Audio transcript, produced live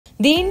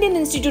The Indian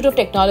Institute of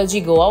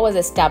Technology Goa was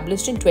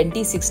established in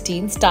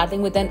 2016,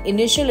 starting with an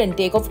initial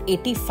intake of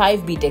 85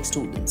 BTech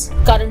students.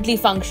 Currently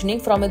functioning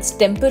from its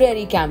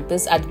temporary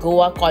campus at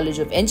Goa College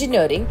of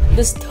Engineering,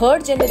 this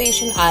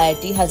third-generation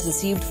IIT has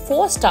received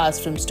 4 stars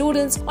from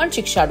students on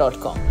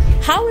shiksha.com.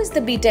 How is the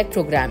BTech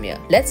program here?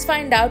 Let's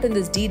find out in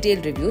this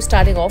detailed review,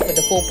 starting off with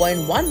the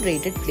 4.1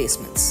 rated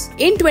placements.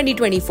 In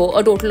 2024,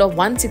 a total of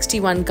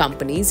 161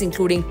 companies,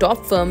 including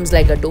top firms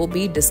like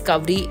Adobe,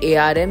 Discovery,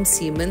 ARM,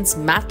 Siemens,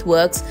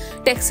 MathWorks,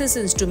 Texas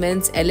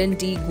Instruments,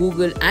 L&T,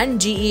 Google and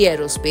GE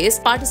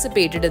Aerospace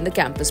participated in the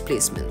campus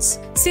placements.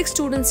 6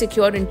 students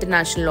secured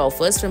international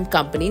offers from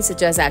companies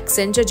such as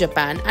Accenture,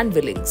 Japan and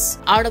Willings.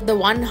 Out of the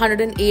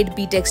 108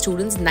 BTech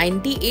students,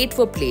 98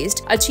 were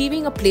placed,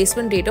 achieving a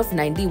placement rate of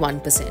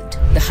 91%.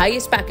 The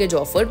highest package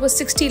offered was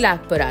 60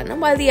 lakh per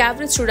annum, while the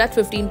average stood at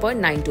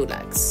 15.92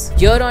 lakhs.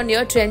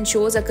 Year-on-year trend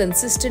shows a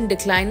consistent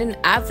decline in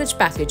average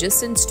packages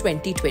since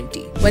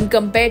 2020. When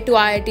compared to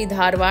IIT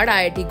Dharwad,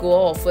 IIT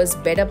Goa offers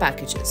better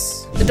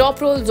packages. The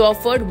top roles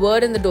offered were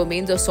in the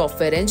domains of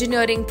software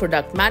engineering,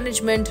 product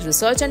management,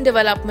 research and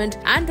development,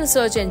 and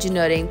research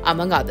engineering,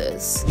 among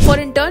others. For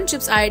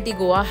internships, IIT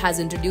Goa has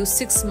introduced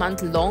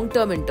 6-month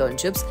long-term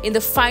internships in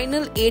the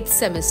final 8th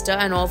semester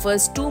and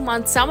offers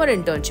 2-month summer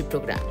internship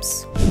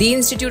programs. The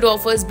institute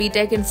offers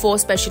BTech in 4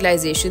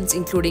 specializations,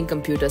 including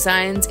computer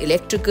science,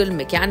 electrical,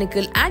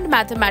 mechanical, and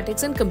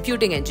mathematics and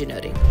computing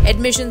engineering.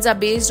 Admissions are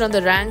based on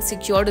the rank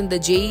secured in the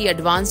JEE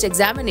Advanced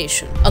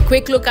examination. A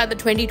quick look at the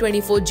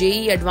 2024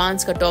 JEE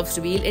Advanced Cutoffs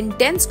reveal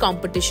intense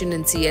competition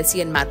in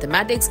CSE and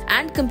mathematics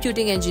and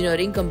computing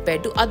engineering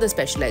compared to other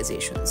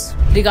specializations.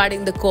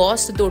 Regarding the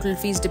cost, the total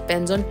fees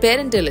depends on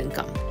parental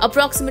income.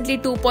 Approximately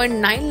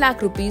 2.9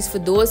 lakh rupees for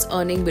those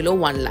earning below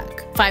 1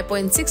 lakh,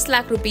 5.6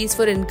 lakh rupees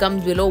for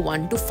incomes below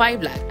 1 to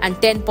 5 lakh, and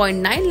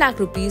 10.9 lakh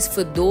rupees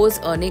for those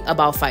earning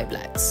above 5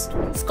 lakhs.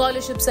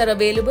 Scholarships are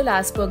available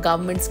as per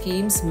government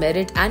schemes,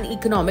 merit and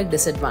economic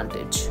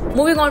disadvantage.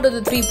 Moving on to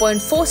the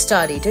 3.4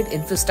 star rated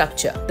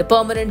infrastructure. The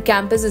permanent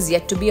campus is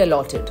yet to be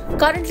allotted.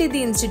 Currently,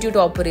 the institute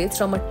operates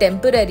from a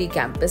temporary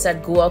campus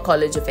at Goa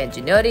College of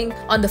Engineering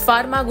on the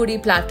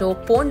Farmagudi Plateau,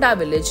 Ponda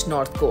Village,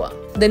 North Goa.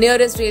 The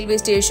nearest railway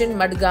station,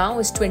 Madgaon,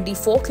 is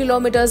 24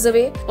 kilometers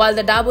away, while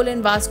the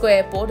Dabolim Vasco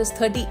Airport is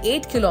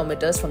 38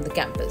 kilometers from the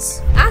campus.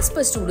 As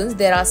per students,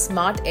 there are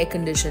smart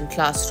air-conditioned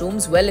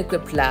classrooms,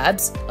 well-equipped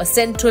labs, a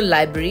central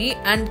library,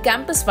 and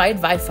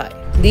campus-wide Wi-Fi.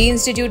 The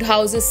institute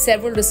houses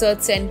several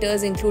research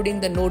centers, including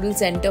the Nodal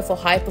Center for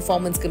High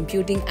Performance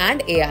Computing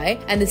and AI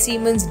and the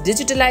Siemens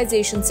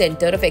Digitalization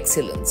Center of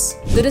Excellence.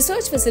 The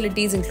research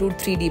facilities include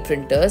 3D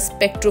printers,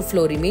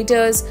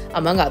 spectrophlorimeters,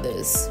 among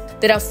others.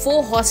 There are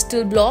 4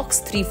 hostel blocks,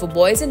 3 for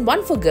boys and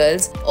 1 for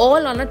girls,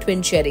 all on a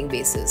twin sharing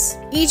basis.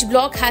 Each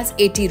block has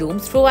 80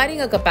 rooms,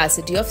 providing a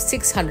capacity of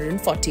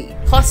 640.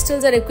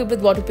 Hostels are equipped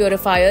with water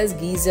purifiers,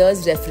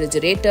 geysers,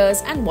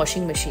 refrigerators, and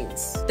washing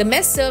machines. The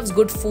mess serves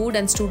good food,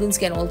 and students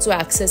can also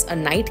access a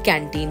night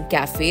canteen,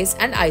 cafes,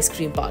 and ice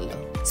cream parlor.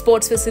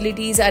 Sports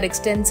facilities are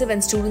extensive,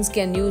 and students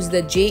can use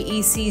the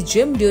JEC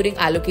gym during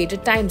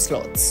allocated time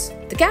slots.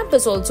 The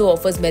campus also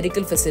offers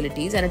medical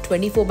facilities and a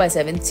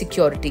 24/7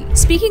 security.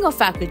 Speaking of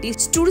faculty,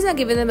 students are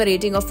given them a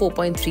rating of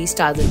 4.3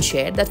 stars and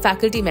shared that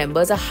faculty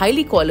members are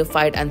highly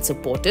qualified and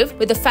supportive,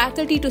 with a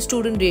faculty to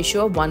student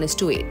ratio of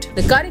 1:8.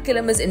 The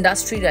curriculum is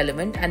industry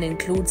relevant and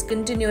includes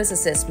continuous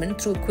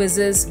assessment through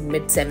quizzes,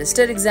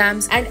 mid-semester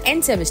exams, and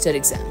end-semester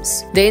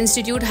exams. The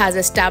institute has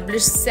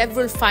established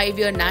several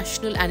 5-year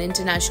national and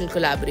international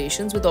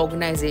collaborations with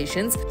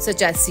organizations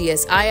such as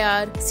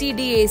CSIR,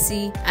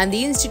 CDAC, and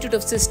the Institute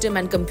of System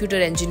and Computer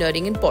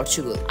Engineering in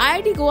Portugal.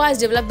 IIT Goa has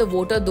developed the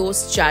Voter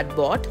Dost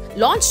chatbot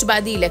launched by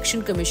the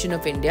Election Commission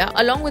of India,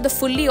 along with a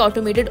fully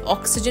automated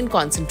oxygen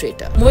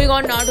concentrator. Moving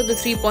on now to the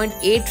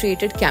 3.8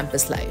 rated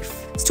campus life.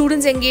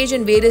 Students engage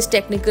in various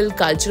technical,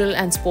 cultural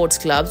and sports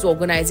clubs,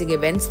 organizing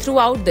events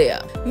throughout the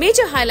year.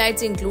 Major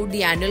highlights include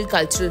the annual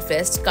cultural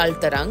fest Kal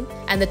Tarang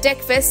and the tech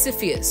fest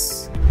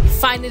Cepheus.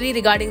 Finally,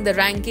 regarding the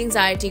rankings,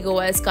 IIT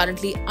Goa is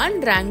currently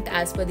unranked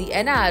as per the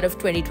NIR of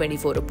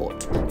 2024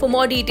 report. For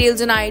more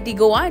details on IIT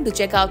Goa and to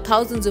check out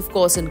thousands of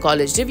course and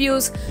college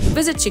reviews,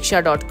 visit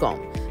shiksha.com.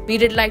 We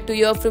did like to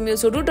hear from you,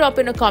 so do drop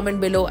in a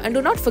comment below and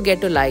do not forget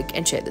to like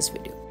and share this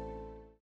video.